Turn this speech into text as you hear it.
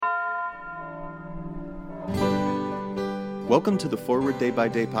Welcome to the Forward Day by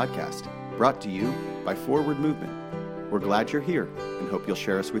Day podcast, brought to you by Forward Movement. We're glad you're here and hope you'll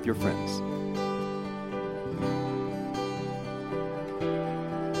share us with your friends.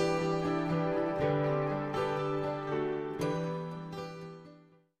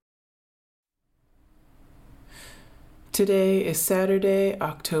 Today is Saturday,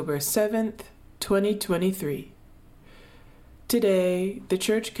 October 7th, 2023. Today, the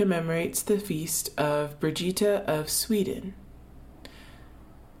Church commemorates the feast of Brigitta of Sweden.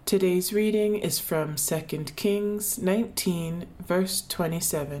 Today's reading is from 2 Kings 19, verse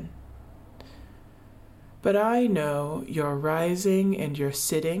 27. But I know your rising and your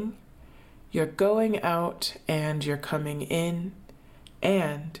sitting, your going out and your coming in,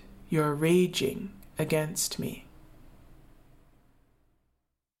 and your raging against me.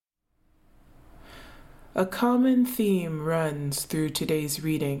 A common theme runs through today's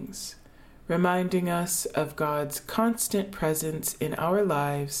readings, reminding us of God's constant presence in our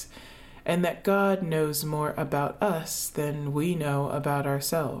lives and that God knows more about us than we know about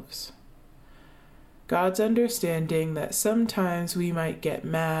ourselves. God's understanding that sometimes we might get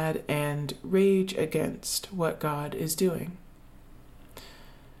mad and rage against what God is doing.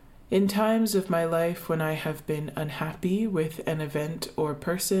 In times of my life when I have been unhappy with an event or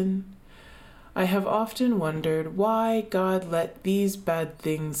person, I have often wondered why God let these bad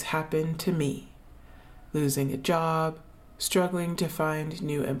things happen to me. Losing a job, struggling to find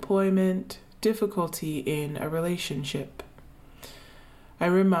new employment, difficulty in a relationship. I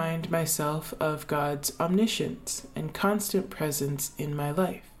remind myself of God's omniscience and constant presence in my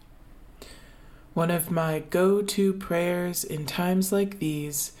life. One of my go-to prayers in times like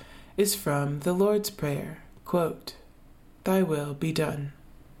these is from the Lord's Prayer, quote, "Thy will be done."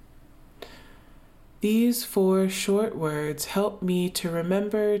 These 4 short words help me to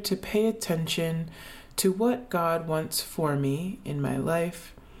remember to pay attention to what God wants for me in my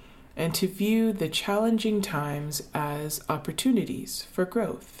life and to view the challenging times as opportunities for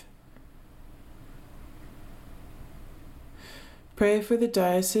growth. Pray for the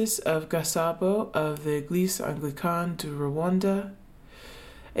Diocese of Gasabo of the Église Anglicane du Rwanda.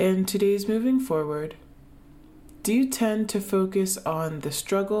 And today's moving forward, do you tend to focus on the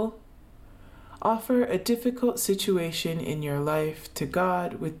struggle? Offer a difficult situation in your life to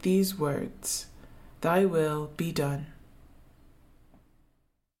God with these words, "Thy will be done."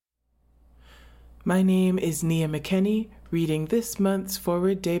 My name is Nia McKenney, reading this month's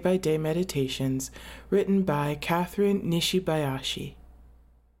Forward Day by Day Meditations, written by Catherine Nishibayashi.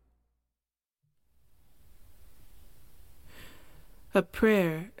 A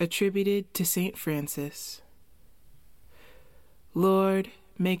prayer attributed to St. Francis. Lord,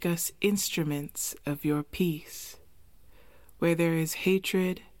 make us instruments of your peace. Where there is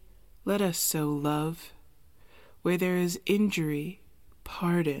hatred, let us sow love. Where there is injury,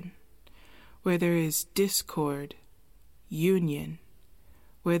 pardon. Where there is discord, union.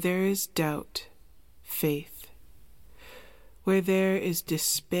 Where there is doubt, faith. Where there is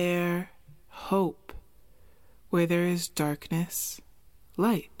despair, hope. Where there is darkness,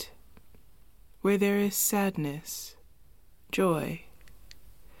 light. Where there is sadness, joy.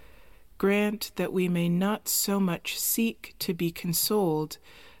 Grant that we may not so much seek to be consoled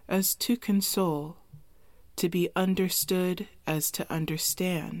as to console, to be understood as to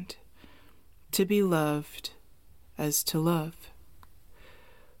understand, to be loved as to love.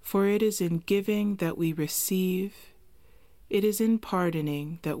 For it is in giving that we receive, it is in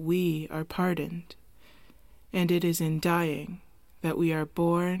pardoning that we are pardoned, and it is in dying that we are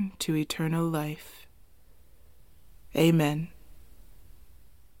born to eternal life. Amen.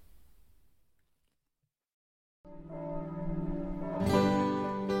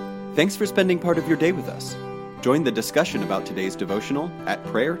 Thanks for spending part of your day with us. Join the discussion about today's devotional at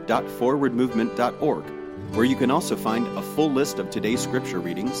prayer.forwardmovement.org, where you can also find a full list of today's scripture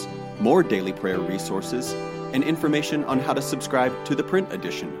readings, more daily prayer resources, and information on how to subscribe to the print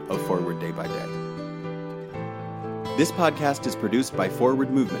edition of Forward Day by Day. This podcast is produced by Forward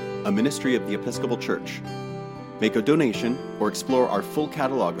Movement, a ministry of the Episcopal Church. Make a donation or explore our full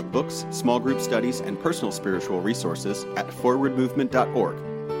catalog of books, small group studies, and personal spiritual resources at forwardmovement.org.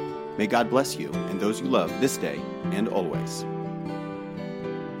 May God bless you and those you love this day and always.